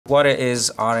What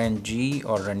is RNG,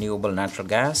 or renewable natural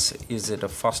gas? Is it a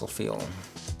fossil fuel?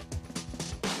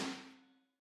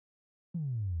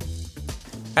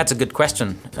 That's a good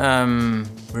question.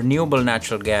 Renewable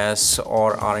natural gas,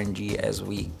 or RNG as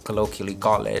we colloquially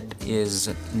call it,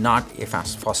 is not a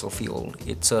fossil fuel.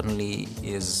 It certainly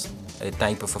is a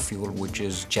type of a fuel which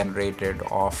is generated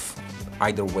off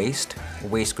either waste.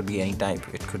 Waste could be any type.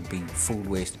 It could be food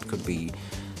waste, it could be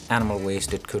animal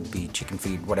waste, it could be chicken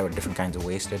feed, whatever different kinds of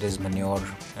waste it is, manure,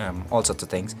 all sorts of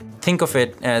things. Think of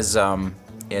it as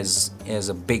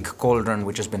a big cauldron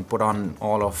which has been put on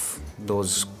all of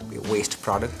those waste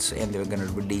products, and they're going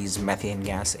to release methane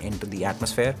gas into the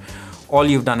atmosphere. All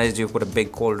you've done is you've put a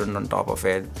big cauldron on top of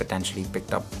it, potentially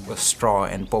picked up a straw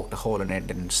and poked a hole in it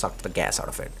and sucked the gas out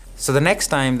of it. So the next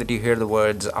time that you hear the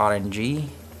words RNG,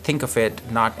 think of it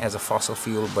not as a fossil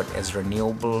fuel, but as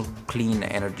renewable, clean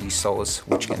energy source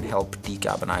which can help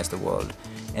decarbonize the world.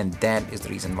 And that is the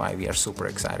reason why we are super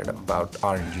excited about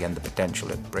RNG and the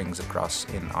potential it brings across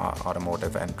in our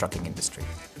automotive and trucking industry.